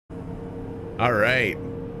All right.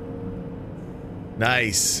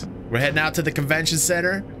 Nice. We're heading out to the convention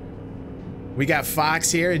center. We got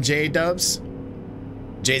Fox here and J-Dubs.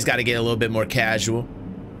 Jay's got to get a little bit more casual.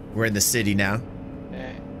 We're in the city now.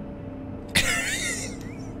 Hey.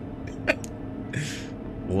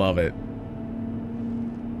 Love it.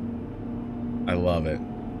 I love it.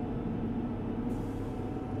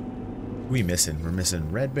 Who we missing? We're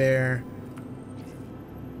missing Red Bear.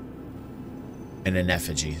 And an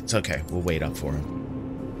effigy. It's okay. We'll wait up for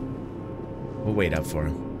him. We'll wait up for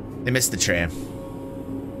him. They missed the tram.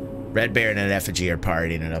 Red Bear and an effigy are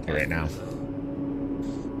partying it up right now.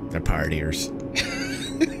 They're partiers.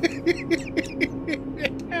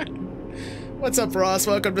 What's up, Ross?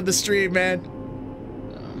 Welcome to the stream, man.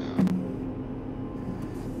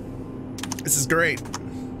 This is great.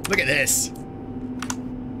 Look at this.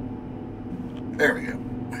 There we go.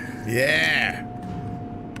 Yeah.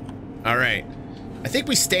 All right. I think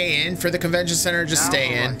we stay in for the convention center. Just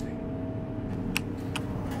stay in.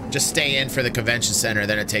 Just stay in for the convention center.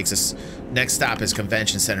 Then it takes us. Next stop is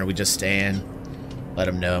convention center. We just stay in. Let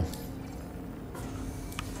them know.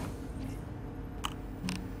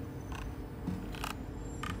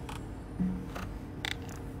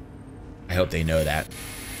 I hope they know that.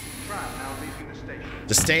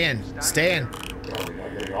 Just stay in. Stay in.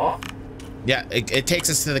 Yeah, it takes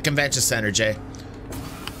us to the convention center, Jay.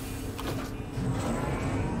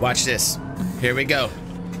 Watch this. Here we go.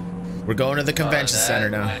 We're going to the convention center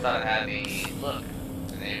now. I thought it had the look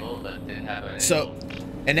enabled, but didn't have it. So,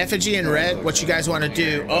 an effigy in red, what you guys want to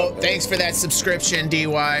do? Oh, thanks for that subscription,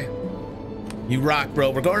 DY. You rock, bro.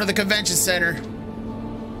 We're going to the convention center.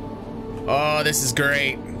 Oh, this is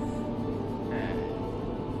great.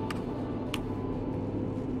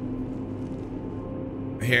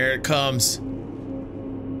 Here it comes.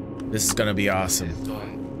 This is gonna be awesome.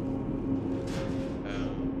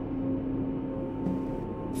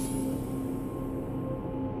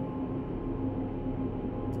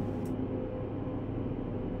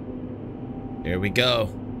 Here we go.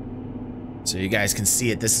 So you guys can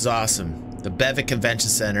see it. This is awesome. The Bevic Convention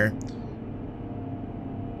Center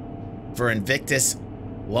for Invictus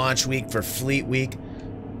launch week for Fleet Week,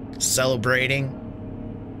 celebrating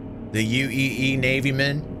the UEE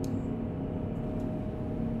Navymen.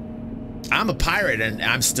 I'm a pirate and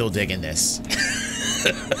I'm still digging this.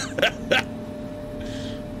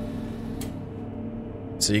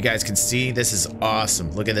 So you guys can see, this is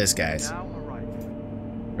awesome. Look at this, guys.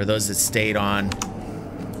 For those that stayed on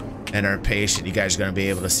and are patient, you guys are gonna be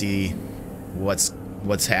able to see what's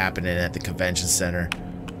happening at the convention center.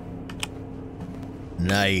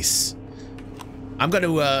 Nice. I'm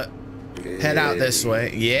gonna head out this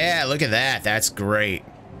way. Yeah, look at that. That's great.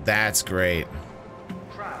 That's great.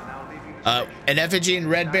 An effigy and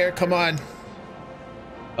Red Bear, come on.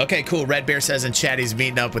 Okay, cool. Red Bear says in chat he's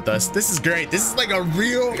meeting up with us. This is great. This is like a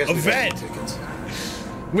real event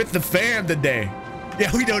with the fam today. Yeah,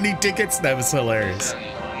 we don't need tickets. That was hilarious.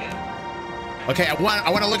 Okay, I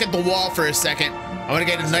want to look at the wall for a second. I want to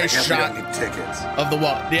get a nice shot of the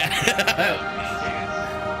wall. Yeah.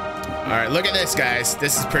 All right, look at this, guys.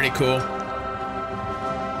 This is pretty cool.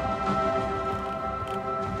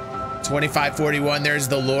 2541, there's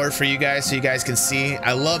the lore for you guys so you guys can see.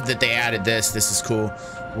 I love that they added this. This is cool.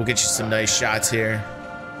 We'll get you some nice shots here.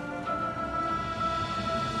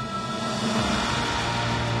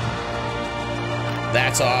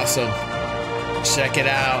 That's awesome. Check it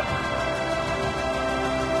out.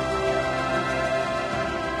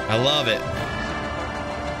 I love it.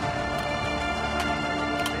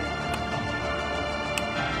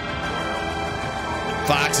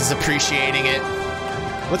 Fox is appreciating it.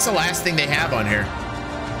 What's the last thing they have on here?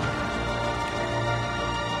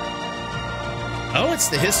 Oh, it's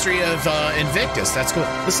the history of Invictus. That's cool.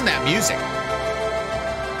 Listen to that music.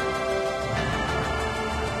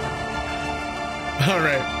 All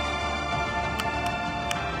right.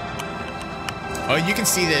 Oh, you can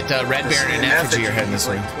see that Red Bear and Effigy are heading this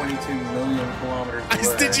way. 22 million kilometers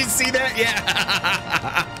away. Did you see that? Yeah.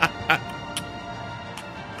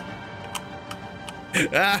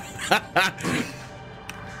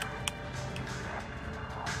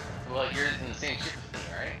 Well, you're in the same ship with me,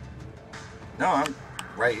 right? No, I'm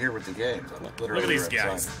right here with the games. I'm literally Look at these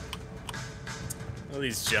right guys. Look at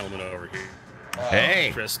these gentlemen over here.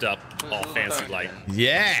 Hey. Dressed up, all fancy like.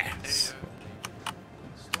 Yeah.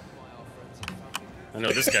 I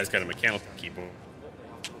know this guy's got a mechanical keyboard.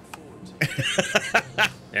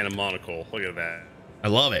 And a monocle. Look at that. I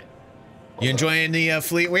love it. You enjoying the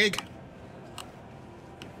Fleet Week?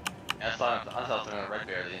 Yeah, I saw something on Red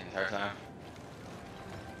Bear the entire time.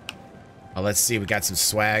 Oh, let's see. We got some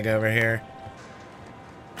swag over here.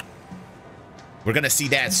 We're gonna see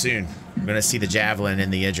that soon. We're gonna see the Javelin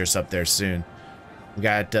and the Idris up there soon. We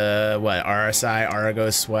got, what, RSI, Argo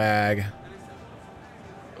swag.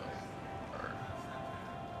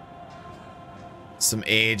 Some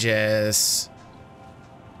Aegis.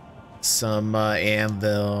 Some,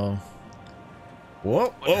 Anvil.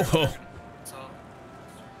 Whoa, whoa, whoa.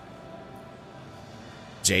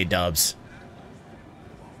 J-dubs.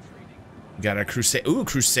 Got a Crusade. Ooh,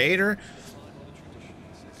 Crusader.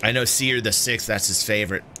 I know Seer the Sixth, that's his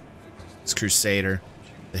favorite. It's Crusader.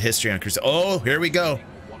 The history on Crusader. Oh, here we go.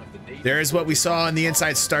 There's what we saw on the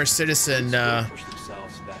Inside Star Citizen, the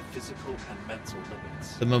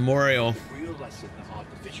memorial.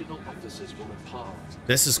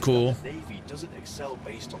 This is cool.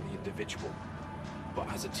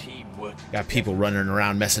 Got people running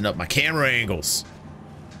around messing up my camera angles.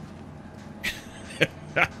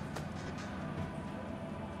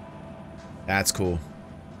 That's cool.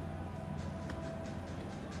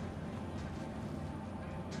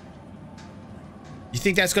 You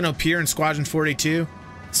think that's going to appear in Squadron 42?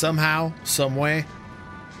 Somehow, some way?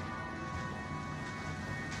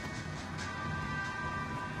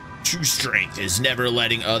 True strength is never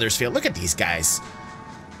letting others fail. Look at these guys.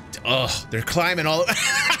 Oh, they're climbing all...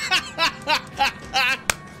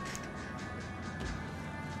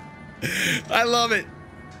 I love it.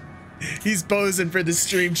 He's posing for the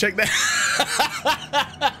stream. Check that.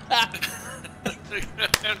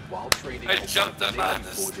 I jumped up on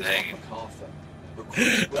this thing.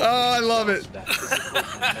 Oh, I love it.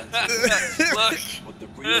 Look.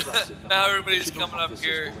 Now everybody's coming up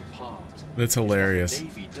here. That's hilarious. The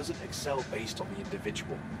Navy doesn't excel based on the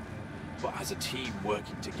individual, but as a team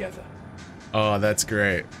working together. Oh, that's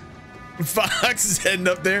great. Fox is heading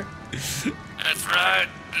up there. That's right.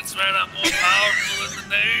 That's right. I'm more powerful in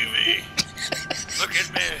the Navy. Look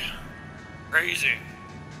at me. Crazy.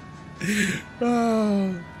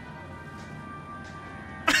 Oh.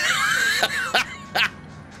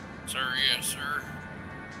 Sir, yes, sir.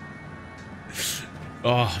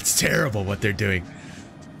 Oh, it's terrible what they're doing.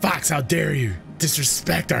 Fox, how dare you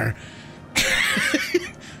disrespect our...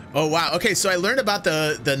 Oh, wow. Okay, so I learned about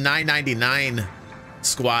the 999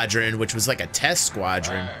 squadron, which was like a test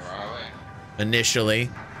squadron initially.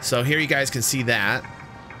 So here you guys can see that.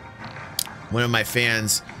 One of my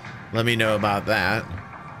fans let me know about that.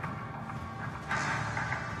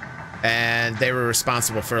 And they were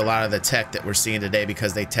responsible for a lot of the tech that we're seeing today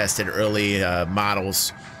because they tested early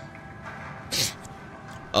models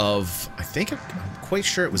of, I think, I'm quite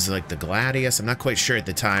sure it was like the Gladius. I'm not quite sure at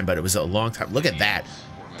the time, but it was a long time. Look at that.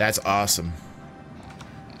 That's awesome.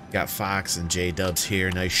 Got Fox and J-dubs here.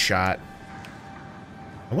 Nice shot.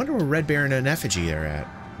 I wonder where Red Baron and Effigy are at.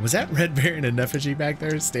 Was that Red Baron and Effigy back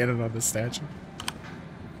there standing on the statue?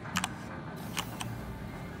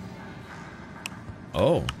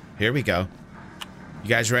 Oh, here we go. You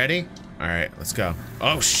guys ready? All right, let's go.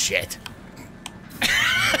 Oh, shit.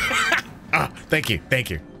 Ah, thank you. Thank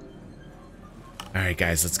you. All right,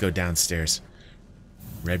 guys, let's go downstairs.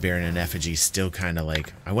 Red Baron and Effigy still kind of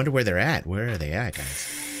like... I wonder where they're at. Where are they at, guys?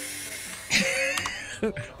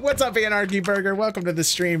 What's up, Anarchy Burger? Welcome to the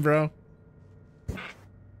stream, bro.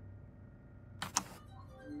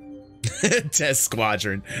 Test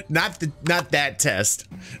squadron. Not that test.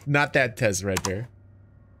 Not that test, Red Bear.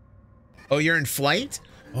 Oh, you're in flight?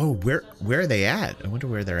 Oh, where are they at? I wonder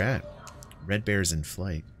where they're at. Red Bear's in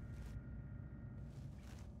flight.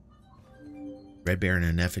 Red Baron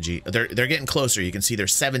and Effigy. They're getting closer. You can see they're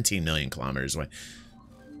 17 million kilometers away.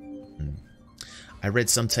 I read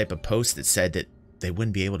some type of post that said that they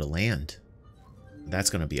wouldn't be able to land. That's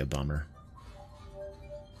going to be a bummer.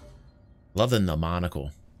 Loving the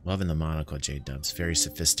monocle. Loving the monocle, J-dubs. Very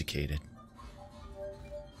sophisticated.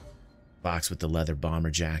 Fox with the leather bomber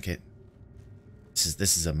jacket.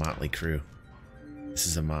 This is a motley crew. This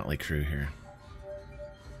is a motley crew here.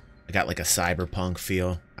 I got like a cyberpunk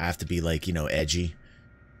feel. I have to be like, you know, edgy.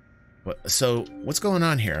 So what's going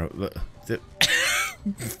on here?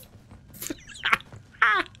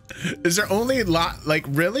 Is there only like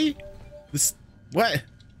really? This what?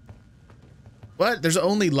 What? There's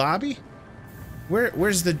only lobby?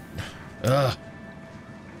 Where's the? Ugh.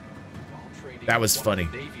 That was funny.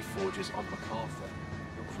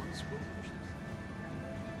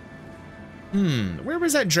 Where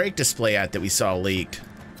was that Drake display at that we saw leaked?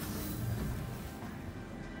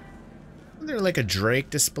 Wasn't there like a Drake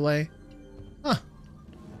display? Huh.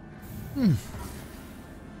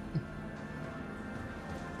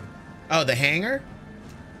 Oh, the hangar?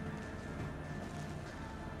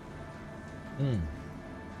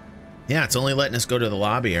 Yeah, it's only letting us go to the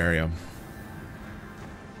lobby area.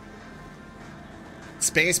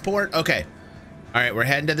 Spaceport? Okay. All right, we're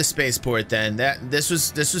heading to the spaceport then. This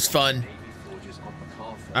was fun.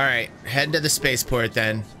 All right, heading to the spaceport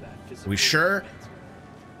then. Are we sure?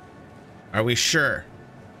 Are we sure?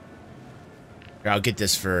 Here, I'll get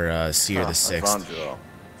this for Seer the 6th.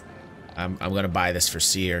 I'm gonna buy this for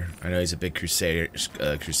Seer. I know he's a big Crusader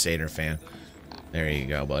fan. There you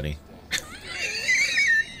go, buddy.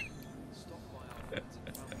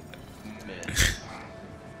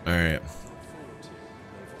 All right.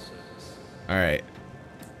 All right.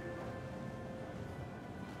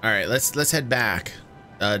 All right. Let's head back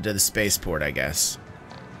to the spaceport, I guess.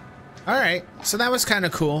 All right. So that was kind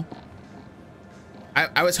of cool.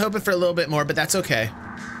 I was hoping for a little bit more, but that's okay.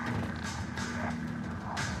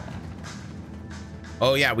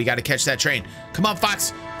 Oh yeah, we got to catch that train. Come on,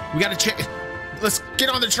 Fox. We got to let's get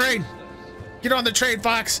on the train. Get on the train,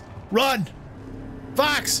 Fox. Run.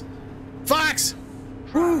 Fox. Fox.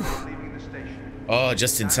 Whew. Oh,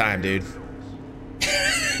 just in time, dude.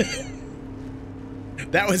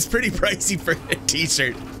 That was pretty pricey for a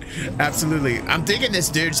t-shirt. Absolutely. I'm digging this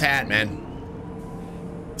dude's hat, man.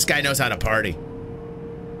 This guy knows how to party.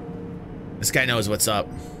 This guy knows what's up.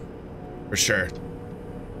 For sure.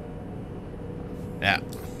 Yeah.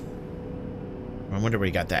 I wonder where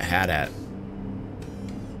he got that hat at.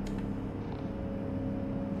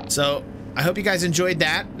 So, I hope you guys enjoyed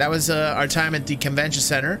that. That was our time at the convention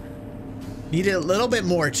center. Needed a little bit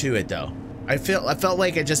more to it, though. I felt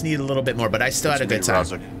like I just needed a little bit more, but I still had a good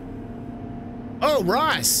time. Oh,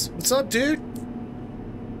 Ross! What's up, dude?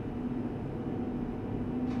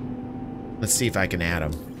 Let's see if I can add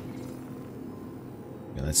him.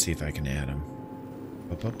 Yeah, let's see if I can add him.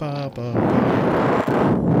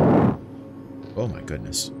 Oh my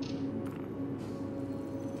goodness.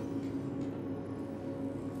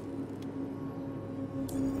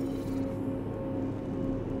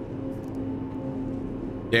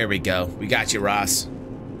 There we go. We got you, Ross.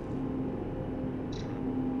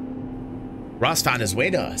 Ross found his way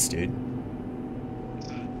to us, dude.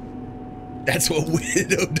 That's what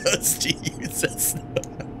Widow does to you.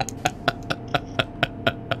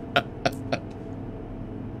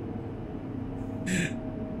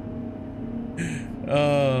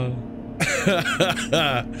 Oh.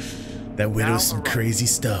 That Widow's some crazy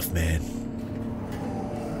stuff, man.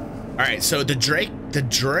 All right, so the Drake,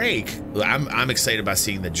 I'm excited about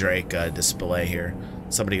seeing the Drake display here.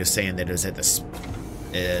 Somebody was saying that it was at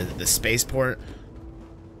the spaceport,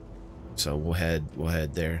 so we'll head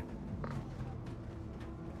there.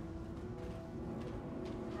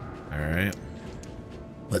 All right,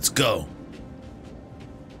 let's go.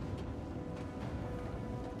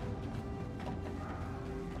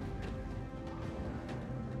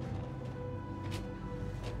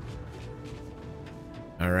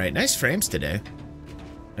 All right, nice frames today.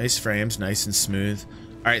 Nice frames, nice and smooth.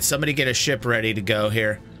 All right, somebody get a ship ready to go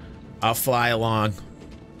here. I'll fly along.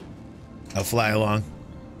 I'll fly along.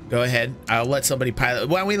 Go ahead. I'll let somebody pilot.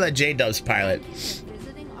 Why don't we let J-Dubs pilot?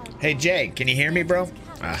 Hey Jay, can you hear me, bro?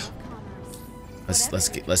 Ah. Let's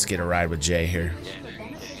get a ride with Jay here.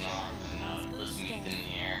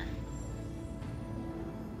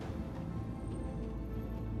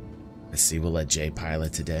 Let's see, we'll let Jay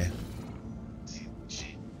pilot today.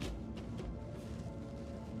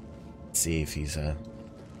 See if he's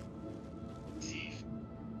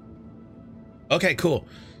okay, cool.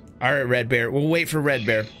 All right, Red Bear, we'll wait for Red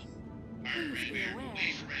Bear.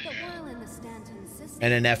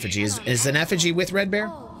 And an effigy. Is an effigy with Red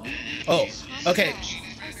Bear? Oh, okay.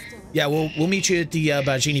 Yeah, we'll meet you at the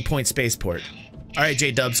Bajini Point spaceport. All right,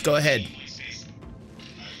 J-Dubs, go ahead.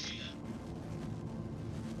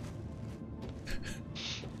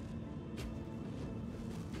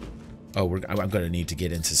 Oh, I'm gonna need to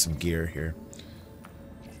get into some gear here.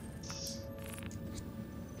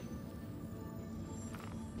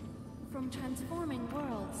 From transforming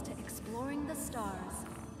worlds to exploring the stars,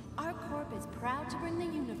 ArcCorp is proud to bring the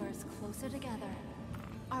universe closer together.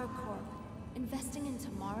 ArcCorp, investing in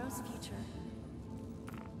tomorrow's future.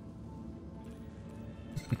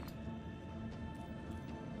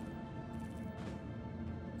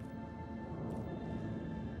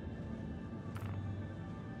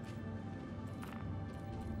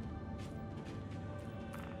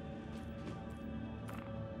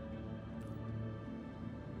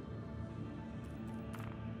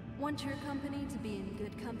 Want your company to be in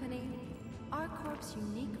good company? ArcCorp's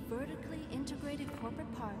unique vertically integrated corporate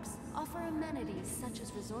parks offer amenities such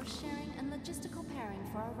as resource sharing and logistical pairing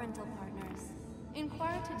for our rental partners.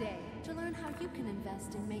 Inquire today to learn how you can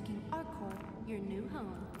invest in making ArcCorp your new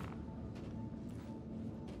home.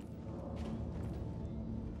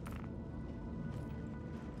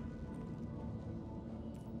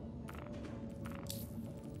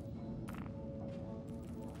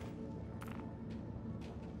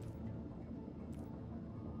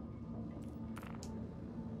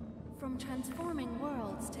 From transforming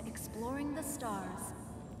worlds to exploring the stars,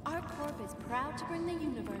 ArcCorp is proud to bring the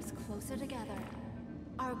universe closer together.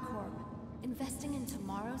 ArcCorp, investing in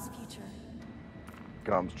tomorrow's future.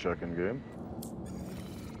 Comms checking game.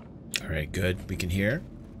 All right, good. We can hear.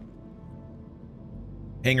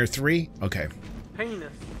 Hangar 3? Okay.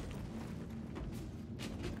 Penis.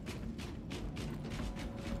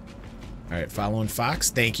 All right, following Fox.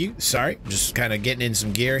 Thank you. Sorry, just kind of getting in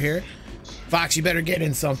some gear here. Fox, you better get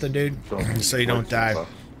in something, dude, so you don't die.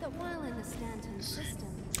 That while in the Stanton system,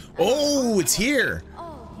 Oh, it's here.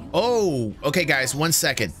 Oh, okay, guys, 1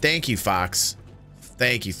 second. Thank you, Fox.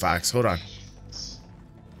 Thank you, Fox. Hold on.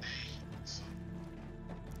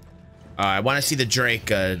 I want to see the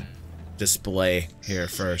Drake display here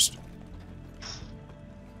first.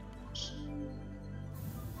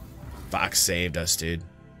 Fox saved us, dude.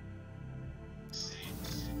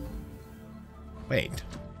 Wait.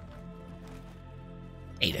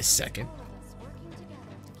 Wait a second. all of us working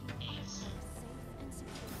together to keep ArcCorp safe and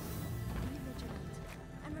secure. Be vigilant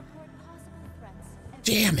and report possible threats every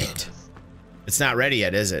Damn it. It's not ready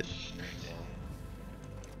yet, is it?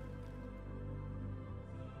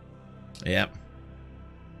 Yep.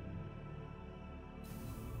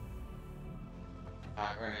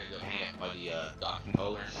 Alright, we're gonna go hang out by the docking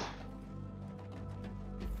holders.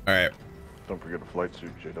 All right. Don't forget a flight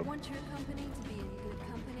suit, J-Dub. Want your company to be in good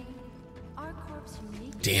company? ArcCorp's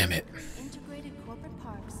unique Damn it. integrated corporate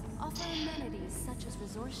parks offer amenities such as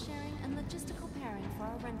resource sharing and logistical pairing for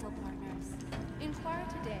our rental partners. Inquire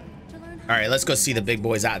today to learn how All right, let's go see the big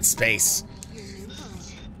boys out in space. your new home.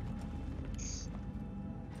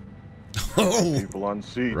 Oh, People on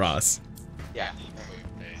seats. Ross. Yeah.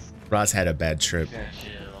 Ross had a bad trip. Gonna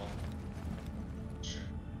chill.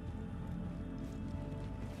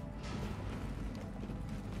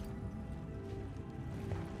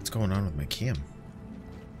 What's going on with my cam?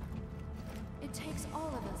 It takes all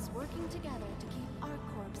of us working together to keep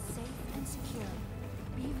ArcCorp safe and secure.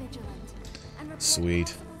 Be vigilant and report Sweet.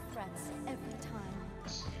 possible threats every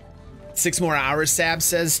time. 6 more hours, Sab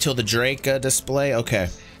says, till the Drake display. Okay.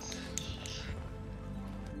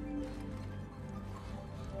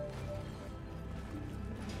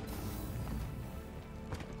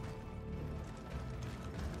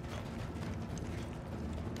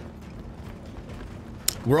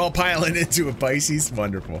 We're all piling into a Pisces.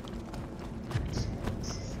 Wonderful.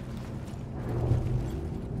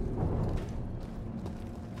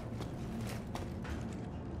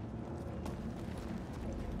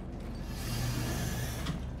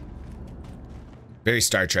 Very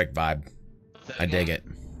Star Trek vibe. I dig it.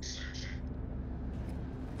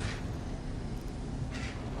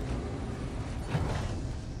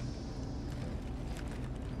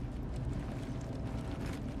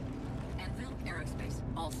 Anvil Aerospace,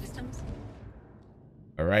 all systems.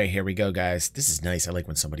 All right, here we go, guys. This is nice. I like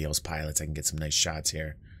when somebody else pilots. I can get some nice shots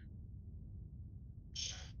here.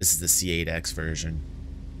 This is the C8X version.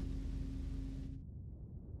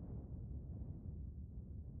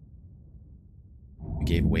 We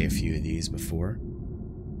gave away a few of these before.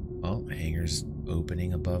 Oh, the hangar's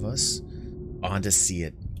opening above us. On to see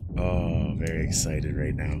it. Oh, very excited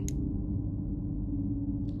right now.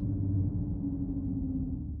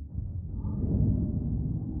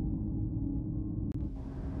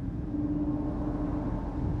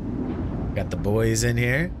 Got the boys in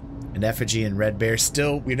here. An Effigy and Red Bear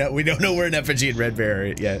still. We don't know where an Effigy and Red Bear are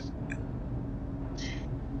yet.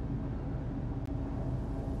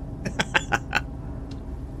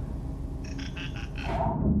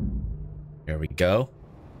 There we go.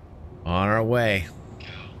 On our way.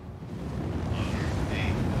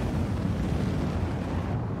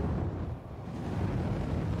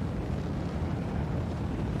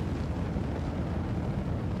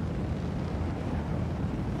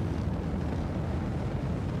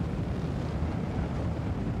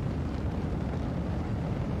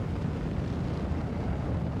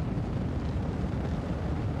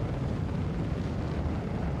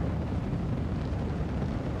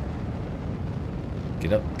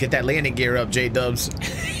 Get up, get that landing gear up, J-Dubs.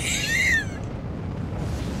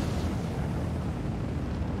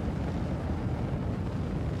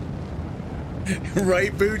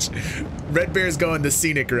 Right, Booch? Red Bear's going the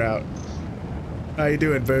scenic route. How you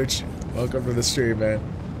doing, Booch? Welcome to the stream, man.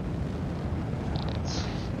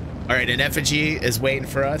 All right, an Effigy is waiting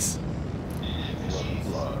for us.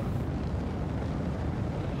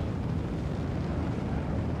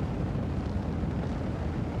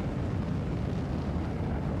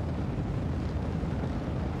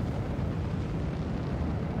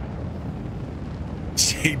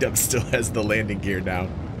 J-Dub still has the landing gear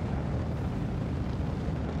down.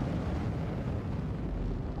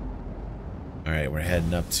 All right, we're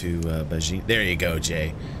heading up to Bajini. There you go,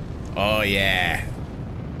 Jay. Oh, yeah.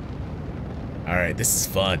 All right, this is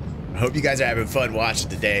fun. I hope you guys are having fun watching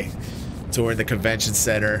today. Touring the convention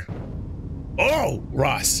center. Oh,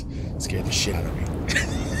 Ross. Scared the shit out of me.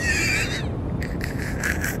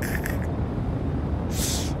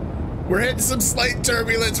 We're hitting some slight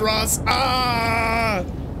turbulence, Ross. Ah!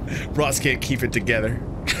 Ross can't keep it together.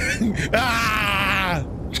 Ah!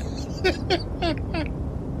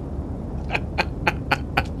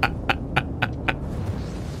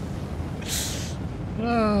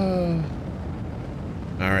 Oh.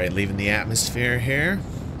 All right, leaving the atmosphere here.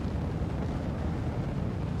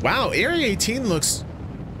 Wow, Area 18 looks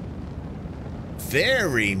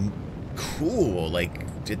very cool.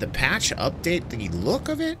 Like, did the patch update the look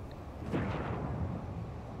of it?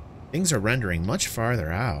 Things are rendering much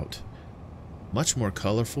farther out. Much more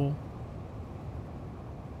colorful.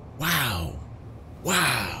 Wow.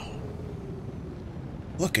 Wow.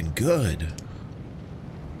 Looking good.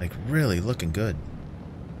 Like, really looking good.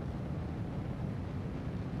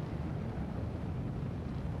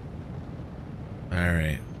 All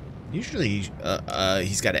right. Usually,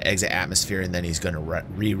 he's got to exit atmosphere, and then he's going to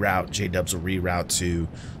reroute. J-Dubs will reroute to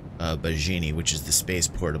Bajini, which is the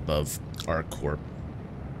spaceport above ArcCorp.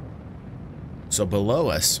 So below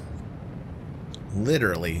us,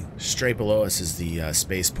 literally straight below us, is the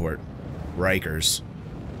spaceport, Rikers,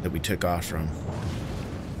 that we took off from.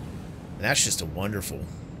 And that's just a wonderful,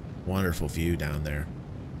 wonderful view down there.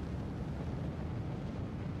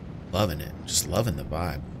 Loving it. Just loving the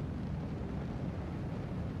vibe.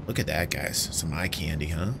 Look at that, guys. Some eye candy,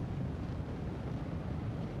 huh?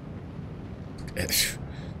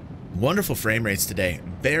 Wonderful frame rates today.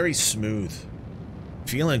 Very smooth.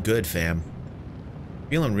 Feeling good, fam.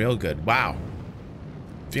 Feeling real good. Wow.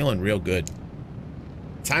 Feeling real good.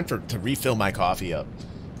 Time to refill my coffee up.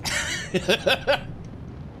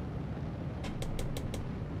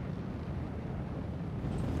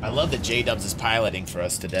 I love that J-Dubs is piloting for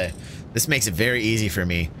us today. This makes it very easy for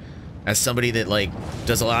me. As somebody that, like,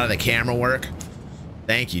 does a lot of the camera work.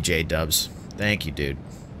 Thank you, J-Dubs. Thank you, dude.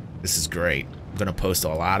 This is great. I'm going to post a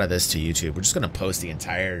lot of this to YouTube. We're just going to post the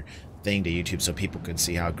entire thing to YouTube so people can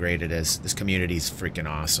see how great it is. This community is freaking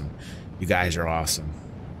awesome. You guys are awesome.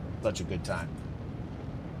 Such a good time.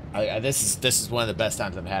 This is one of the best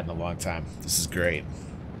times I've had in a long time. This is great.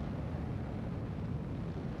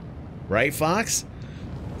 Right, Fox?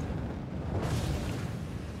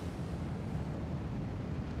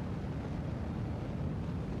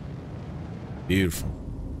 Beautiful.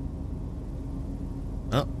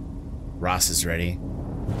 Oh, Ross is ready.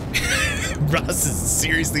 Ross is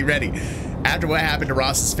seriously ready. After what happened to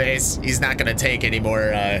Ross's face, he's not gonna take any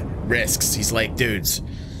more risks. He's like, dudes,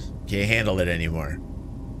 can't handle it anymore.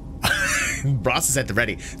 Ross is at the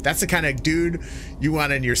ready. That's the kind of dude you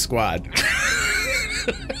want in your squad.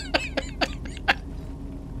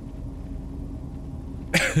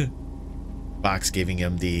 Fox giving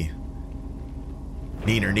him the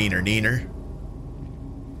neener, neener, neener.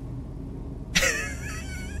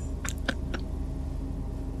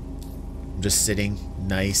 I'm just sitting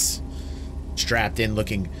nice, strapped in,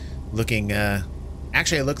 looking,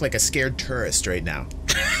 actually I look like a scared tourist right now.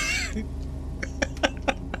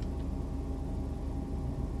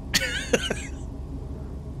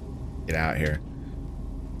 Get out here.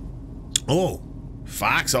 Oh,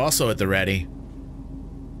 Fox also at the ready.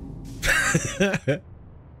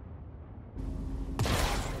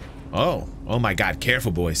 Oh my God,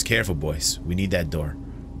 careful boys, careful boys. We need that door.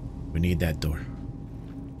 We need that door.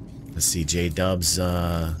 Let's see, J-Dubs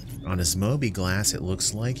on his Moby glass, it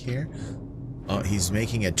looks like here. Oh, he's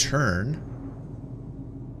making a turn.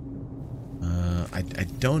 I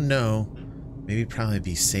don't know. Maybe probably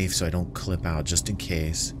be safe so I don't clip out just in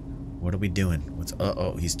case. What are we doing? What's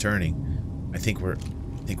uh-oh, he's turning. I think we're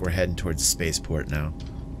heading towards the spaceport now.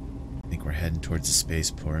 I think we're heading towards the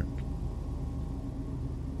spaceport.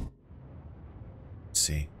 Let's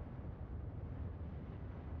see.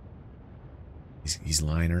 He's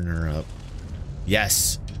lining her up.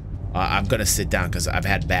 Yes. I'm gonna sit down because I've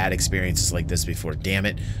had bad experiences like this before. Damn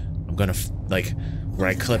it. I'm gonna, like, where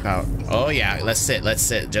I clip out. Oh, yeah. Let's sit.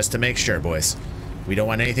 Just to make sure, boys. We don't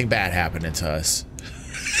want anything bad happening to us.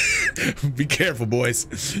 Be careful, boys.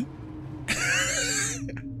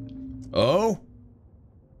 Oh.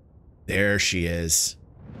 There she is.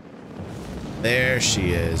 There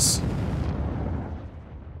she is.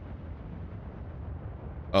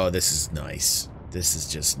 Oh, this is nice. This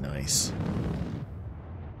is just nice.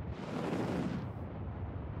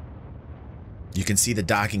 You can see the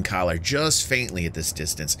docking collar just faintly at this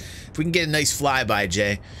distance. If we can get a nice flyby,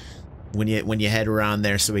 Jay, when you head around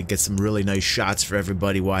there so we get some really nice shots for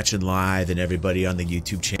everybody watching live and everybody on the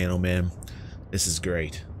YouTube channel, man. This is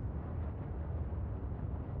great.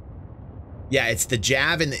 Yeah, it's the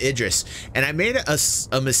Jav and the Idris. And I made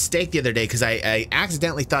a mistake the other day because I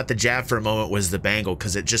accidentally thought the Jav for a moment was the Bengal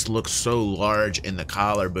because it just looks so large in the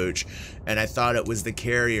collar booch. And I thought it was the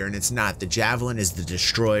carrier, and it's not. The Javelin is the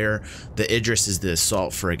destroyer. The Idris is the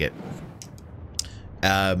assault frigate.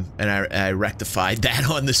 And I rectified that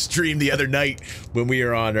on the stream the other night when we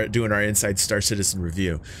were on doing our Inside Star Citizen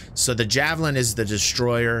review. So the Javelin is the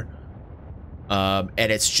destroyer, and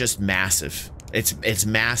it's just massive. It's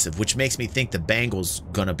massive, which makes me think the Bengal's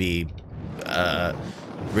gonna be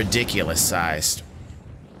ridiculous sized.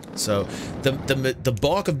 So the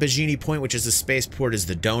bulk of Bajini Point, which is the spaceport, is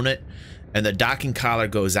the donut, and the docking collar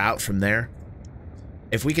goes out from there.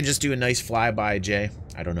 If we can just do a nice flyby, Jay.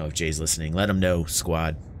 I don't know if Jay's listening. Let him know,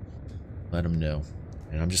 squad. Let him know.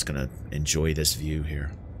 And I'm just gonna enjoy this view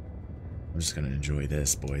here. I'm just gonna enjoy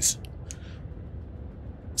this, boys.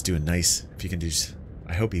 Let's do a nice. If you can do.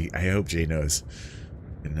 I hope Jay knows.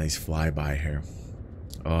 A nice flyby here.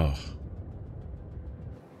 Oh.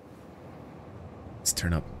 Let's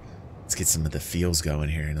turn up. Let's get some of the feels going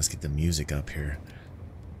here, and let's get the music up here.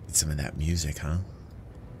 Get some of that music, huh?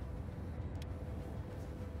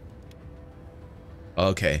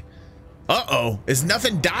 Okay. Uh-oh. Is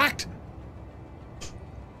nothing docked?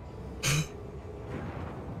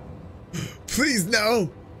 Please,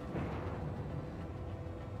 no.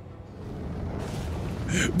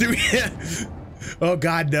 Do we... Oh,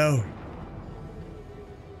 God, no.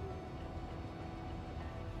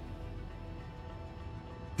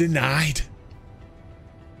 Denied.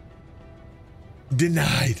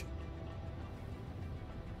 Denied.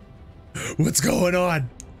 What's going on?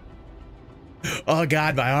 Oh,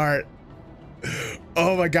 God, my heart.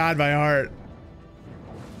 Oh, my God, my heart.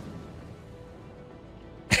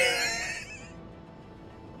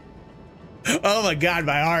 Oh, my God,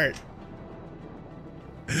 my heart.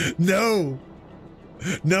 No.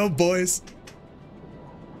 No, boys.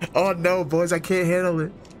 Oh, no, boys. I can't handle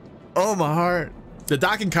it. Oh, my heart. The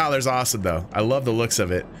docking collar's awesome, though. I love the looks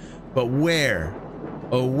of it. But where?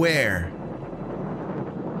 Oh, where?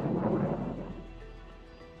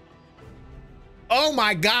 Oh,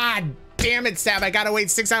 my God. Damn it, Sab. I gotta wait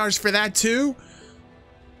 6 hours for that, too?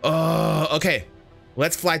 Oh, okay.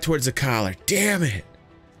 Let's fly towards the collar. Damn it.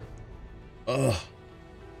 Oh.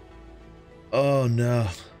 Oh, no.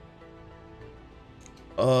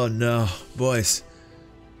 Oh, no. Boys.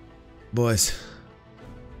 Boys.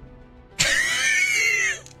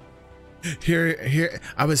 Here.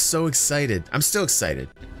 I was so excited. I'm still excited.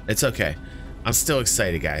 It's okay. I'm still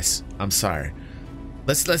excited, guys. I'm sorry.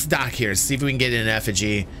 Let's dock here. See if we can get an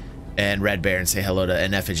effigy and Red Bear and say hello to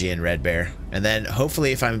an effigy and Red Bear. And then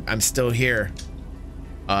hopefully if I'm still here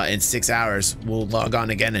in 6 hours, we'll log on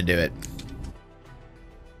again and do it.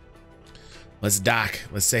 Let's dock.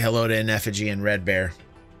 Let's say hello to an effigy and Red Bear.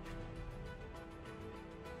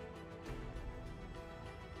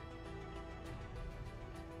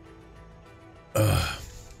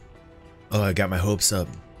 Oh, I got my hopes up.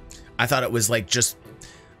 I thought it was like just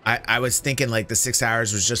I was thinking like the 6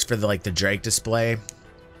 hours was just for the like the Drake display,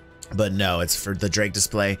 but no, it's for the Drake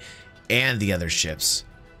display and the other ships.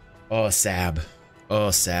 Oh, Sab. Oh,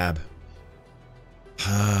 Sab.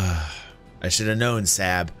 I should have known,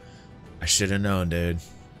 Sab. I should have known, dude.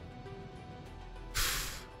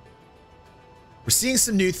 We're seeing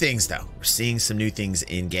some new things, though. We're seeing some new things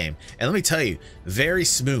in game, and let me tell you, very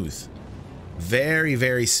smooth, very,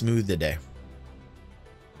 very smooth today.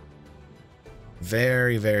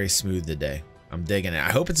 Very, very smooth today. I'm digging it.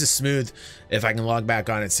 I hope it's as smooth if I can log back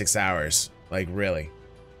on at 6 hours. Like, really.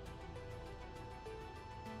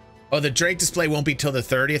 Oh, the Drake display won't be till the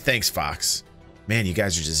 30th? Thanks, Fox. Man, you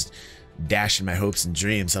guys are just dashing my hopes and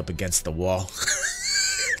dreams up against the wall.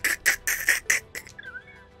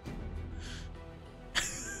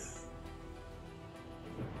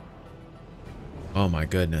 Oh, my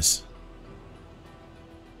goodness.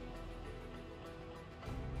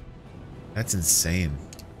 That's insane.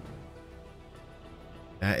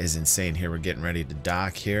 That is insane. Here, we're getting ready to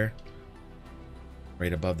dock here.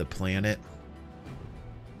 Right above the planet.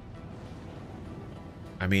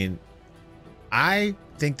 I mean, I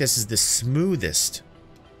think this is the smoothest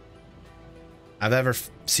I've ever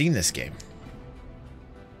seen this game.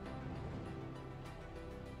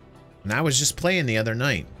 And I was just playing the other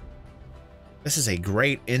night. This is a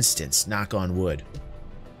great instance, knock on wood.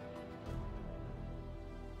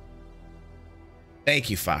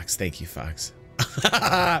 Thank you, Fox. Thank you, Fox.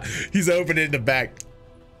 He's opening in the back.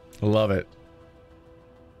 I love it.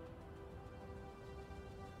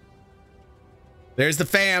 There's the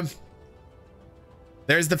fam.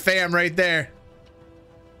 There's the fam right there.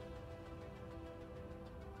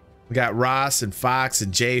 We got Ross and Fox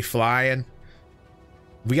and Jay flying.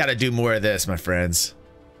 We got to do more of this, my friends.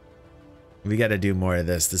 We got to do more of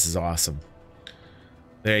this. This is awesome.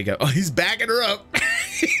 There you go. Oh, he's backing her up.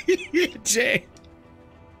 Jay.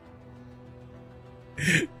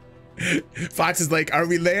 Fox is like, are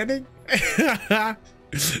we landing?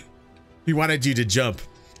 He wanted you to jump.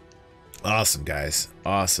 Awesome, guys.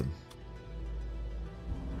 Awesome.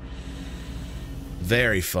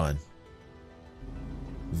 Very fun.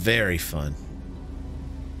 Very fun.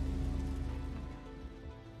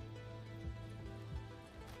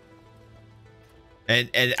 And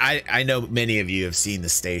I know many of you have seen the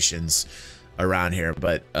stations around here,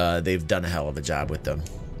 but they've done a hell of a job with them.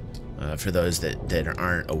 For those that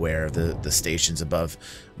aren't aware of the stations above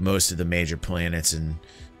most of the major planets, and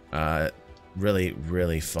really,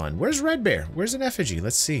 really fun. Where's Red Bear? Where's an effigy?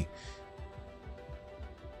 Let's see.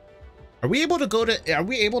 Are we able to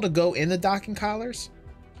go in the docking collars?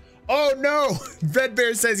 Oh no! Red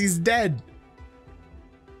Bear says he's dead.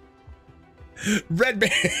 Red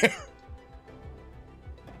Bear.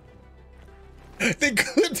 They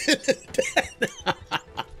clipped it dead.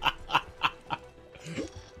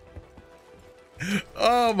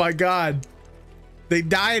 Oh my god. They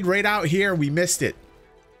died right out here. We missed it.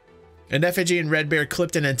 An effigy and Red Bear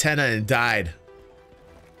clipped an antenna and died.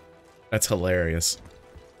 That's hilarious.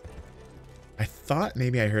 I thought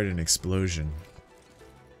maybe I heard an explosion.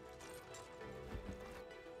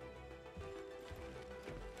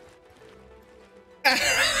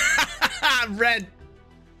 Red.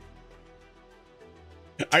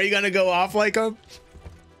 Are you gonna go off like him?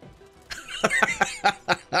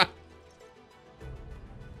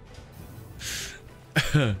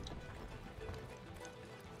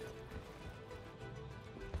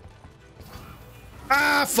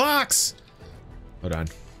 Ah, Fox! Hold on.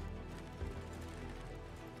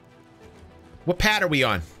 What pad are we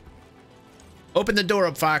on? Open the door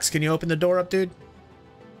up, Fox. Can you open the door up, dude?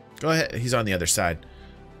 Go ahead. He's on the other side.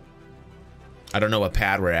 I don't know what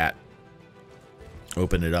pad we're at.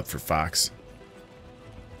 Open it up for Fox.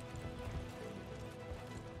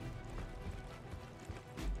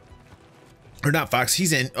 Or not Fox,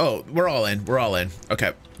 he's in. Oh, we're all in. We're all in.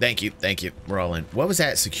 Okay. Thank you. Thank you. We're all in. What was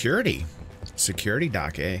that? Security. Security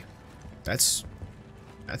dock A. That's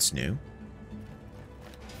new.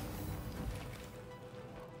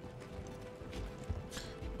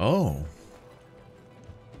 Oh.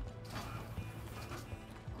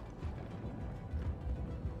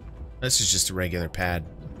 This is just a regular pad.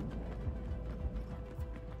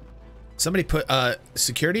 Somebody put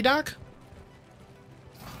security dock?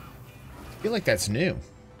 I feel like that's new.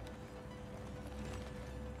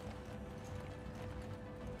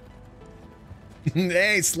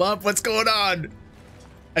 Hey, Slump, what's going on?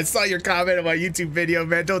 I saw your comment on my YouTube video,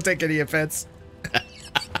 man. Don't take any offense.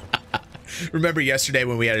 Remember yesterday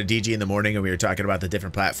when we had a DG in the morning and we were talking about the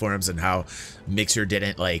different platforms and how Mixer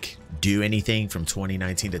didn't like do anything from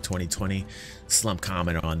 2019 to 2020? Slump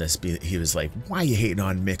commented on this. He was like, why are you hating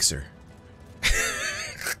on Mixer?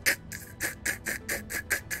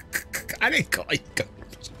 I didn't call you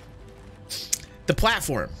garbage. The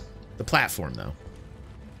platform though.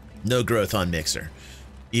 No growth on Mixer,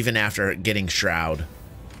 even after getting Shroud.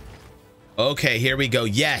 Okay, here we go.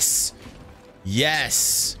 Yes.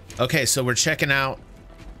 Yes. Okay, so we're checking out.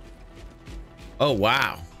 Oh,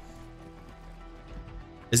 wow.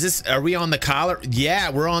 Is this, are we on the collar?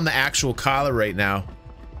 Yeah, we're on the actual collar right now.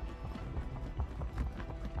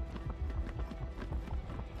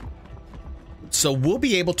 So we'll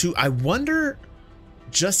be able to, I wonder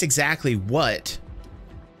just exactly what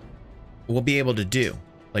we'll be able to do.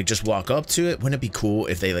 Like just walk up to it. Wouldn't it be cool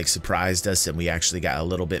if they like surprised us and we actually got a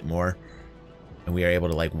little bit more and we are able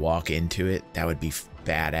to like walk into it? That would be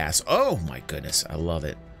badass. Oh my goodness. I love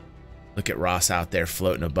it. Look at Ross out there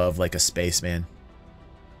floating above like a spaceman.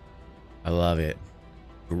 I love it.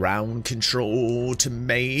 Ground control to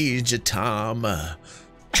Major Tom.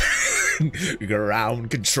 Ground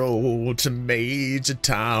control to Major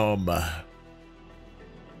Tom.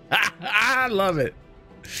 I love it.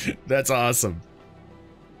 That's awesome.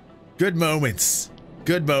 Good moments.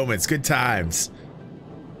 Good moments. Good times.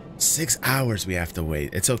 6 hours we have to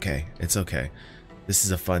wait. It's okay. It's okay. This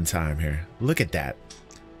is a fun time here. Look at that.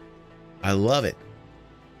 I love it.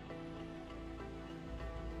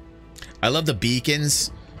 I love the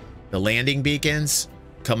beacons, the landing beacons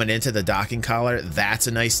coming into the docking collar. That's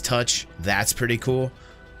a nice touch. That's pretty cool.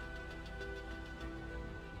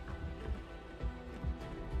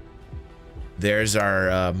 There's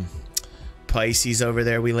our Pisces over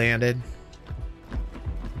there we landed.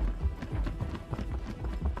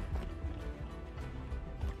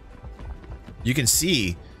 You can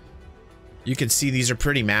see these are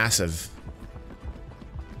pretty massive.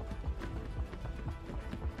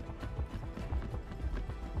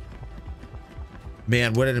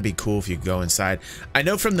 Man, wouldn't it be cool if you could go inside? I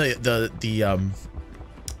know from the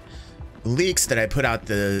leaks that I put out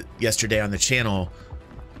yesterday on the channel,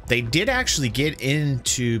 they did actually get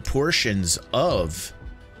into portions of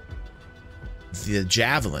the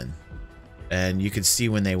Javelin. And you could see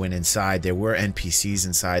when they went inside, there were NPCs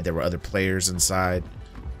inside, there were other players inside.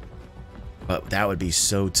 But that would be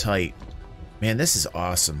so tight. Man, this is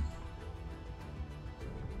awesome.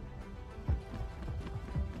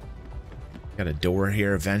 Got a door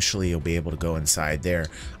here. Eventually you'll be able to go inside there.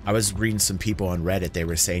 I was reading some people on Reddit, they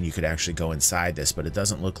were saying you could actually go inside this, but it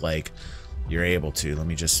doesn't look like you're able to. Let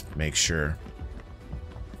me just make sure.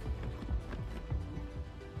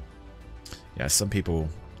 Yeah, some people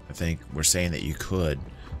I think were saying that you could,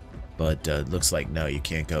 but it looks like no, you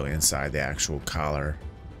can't go inside the actual collar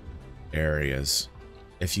areas.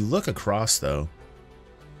 If you look across though,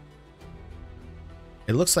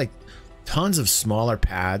 it looks like tons of smaller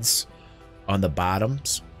pads on the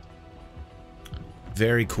bottoms.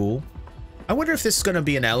 Very cool. I wonder if this is going to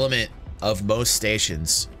be an element of most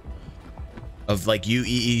stations of like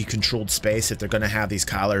UEE controlled space, if they're going to have these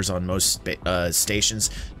collars on most stations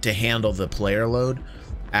to handle the player load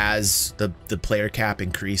as the player cap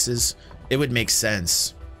increases. It would make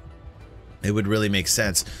sense. It would really make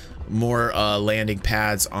sense. More landing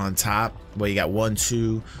pads on top. Well, you got 1,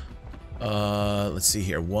 2, let's see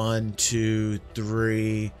here, 1, 2,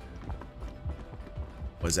 3,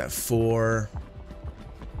 was that 4,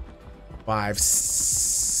 5,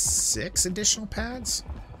 6 additional pads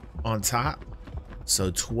on top?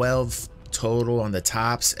 So 12 total on the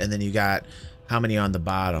tops, and then you got how many on the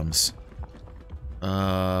bottoms?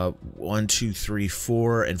 1, 2, 3,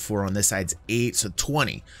 4, and 4 on this side's 8, so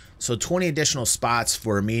 20. So 20 additional spots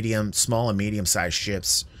for small and medium-sized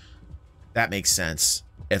ships. That makes sense.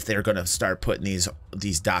 If they're going to start putting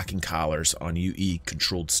these docking collars on UE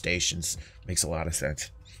controlled stations, makes a lot of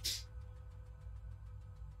sense.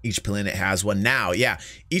 Each planet has one now. Yeah,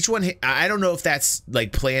 each one. I don't know if that's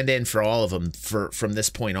like planned in for all of them from this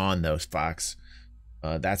point on, though, Fox.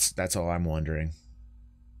 That's all I'm wondering.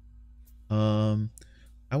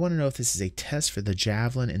 I want to know if this is a test for the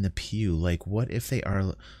Javelin and the Pew. Like, what if they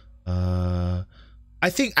are? I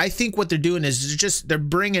think what they're doing is they're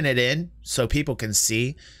bringing it in so people can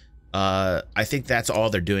see. I think that's all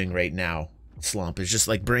they're doing right now. Slump is just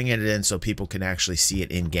like bringing it in so people can actually see it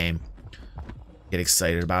in game. Get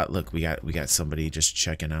excited about it. Look, we got somebody just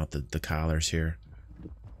checking out the collars here.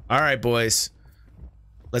 All right, boys,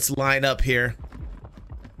 let's line up here.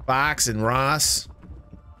 Fox and Ross,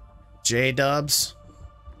 J-Dubs,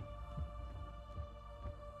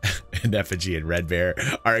 and Effigy and Red Bear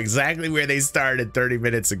are exactly where they started 30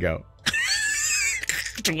 minutes ago.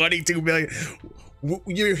 22 million.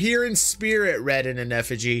 You're here in spirit, Red and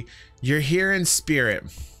Effigy. You're here in spirit.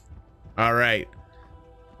 All right.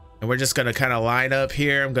 And we're just going to kind of line up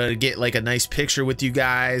here. I'm going to get like a nice picture with you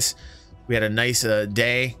guys. We had a nice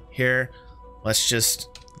day here. Let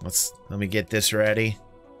me get this ready.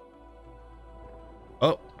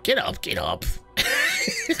 Oh, get up, get up.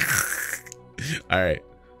 All right.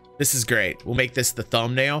 This is great. We'll make this the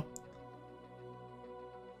thumbnail.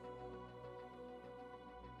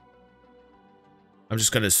 I'm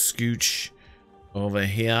just going to scooch over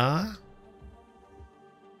here.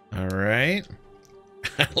 All right.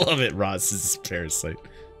 I love it, Ross. This is Parasite.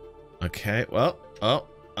 Okay, well, oh,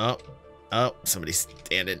 somebody's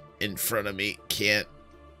standing in front of me. Can't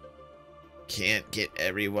get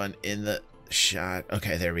everyone in the shot.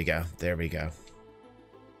 Okay, there we go. There we go.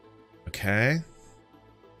 Okay.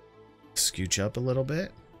 Scooch up a little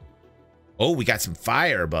bit. Oh, we got some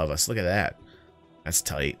fire above us. Look at that. That's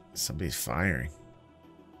tight. Somebody's firing.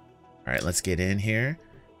 All right, let's get in here.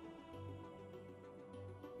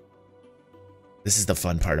 This is the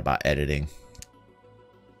fun part about editing.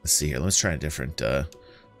 Let's see here. Let's try a different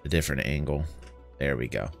angle. There we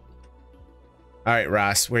go. All right,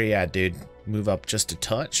 Ross, where you at, dude? Move up just a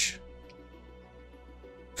touch.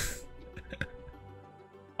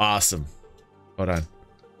 Awesome. Hold on.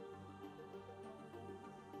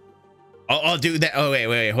 I'll do that. Oh,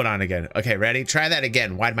 wait. Hold on again. Okay, ready? Try that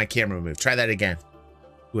again. Why did my camera move? Try that again.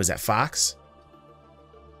 Who was that, Fox?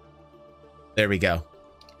 There we go.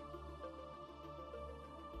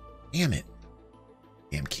 Damn it.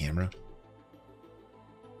 Damn camera.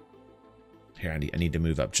 Here, I need to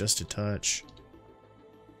move up just a touch.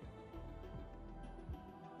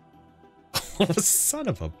 Oh, son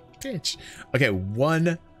of a bitch. Okay,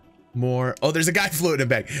 one More. Oh, there's a guy floating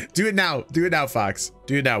back. Do it now. Do it now, Fox.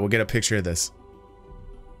 Do it now. We'll get a picture of this.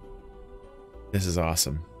 This is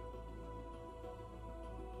awesome.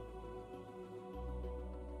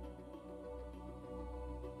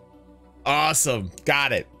 Awesome.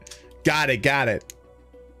 Got it. Got it. Got it.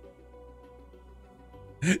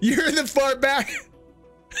 You're in the far back.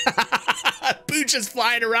 Booch is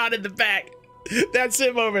flying around in the back. That's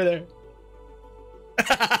him over there.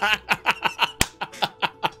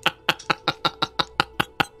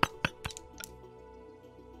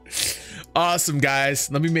 Awesome, guys.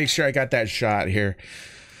 Let me make sure I got that shot here.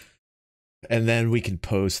 And then we can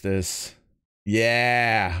post this.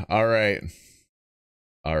 Yeah. All right.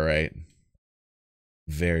 All right.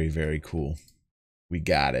 Very, very cool. We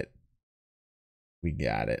got it. We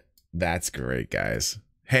got it. That's great, guys.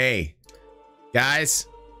 Hey, guys,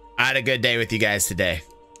 I had a good day with you guys today.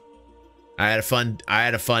 I had a fun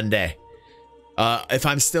day. If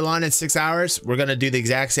I'm still on in 6 hours, we're gonna do the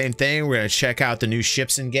exact same thing. We're gonna check out the new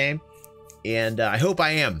ships in game, and I hope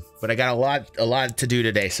I am. But I got a lot to do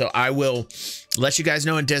today, so I will let you guys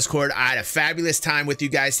know in Discord. I had a fabulous time with you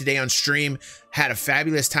guys today on stream. Had a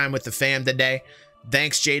fabulous time with the fam today.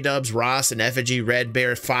 Thanks J-Dubs, Ross, and Effigy, Red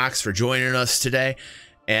Bear, Fox for joining us today.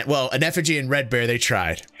 And well, an Effigy and Red Bear, they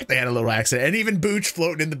tried. They had a little accident. And even Booch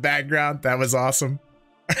floating in the background. That was awesome.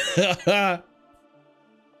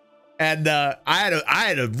 And I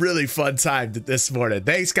had a really fun time this morning.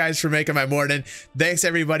 Thanks guys for making my morning. Thanks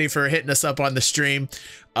everybody for hitting us up on the stream.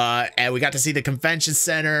 And we got to see the convention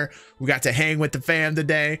center. We got to hang with the fam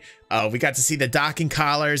today. We got to see the docking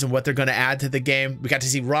collars and what they're going to add to the game. We got to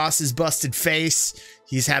see Ross's busted face.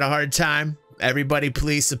 He's had a hard time. Everybody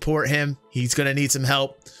please support him. He's going to need some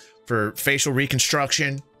help for facial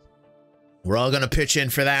reconstruction. We're all going to pitch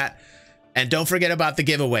in for that. And don't forget about the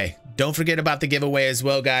giveaway. Don't forget about the giveaway as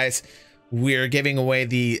well, guys. We're giving away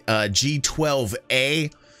the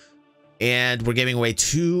G12A, and we're giving away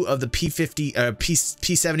 2 of the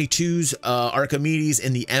P72s, Archimedes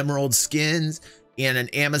in the Emerald skins, and an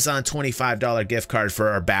Amazon $25 gift card for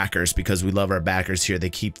our backers, because we love our backers here. They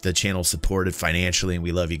keep the channel supported financially, and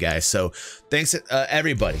we love you guys. So thanks,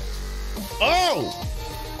 everybody. Oh!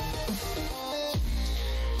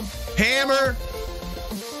 Hammer!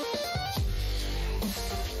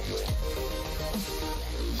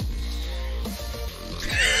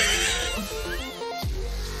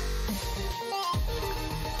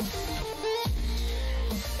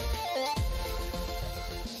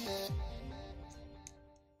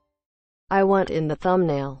 I want in the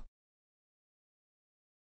thumbnail.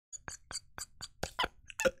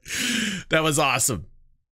 That was awesome.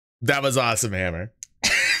 That was awesome, Hammer.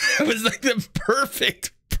 That was like the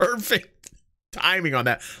perfect timing on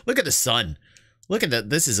that. Look at the sun. Look at that.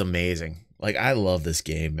 This is amazing. Like, I love this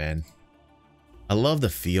game, man. I love the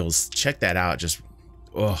feels. Check that out. Just,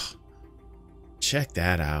 oh, check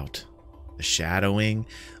that out. The shadowing.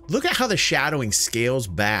 Look at how the shadowing scales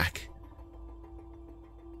back.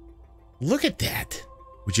 Look at that.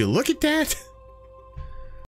 Would you look at that?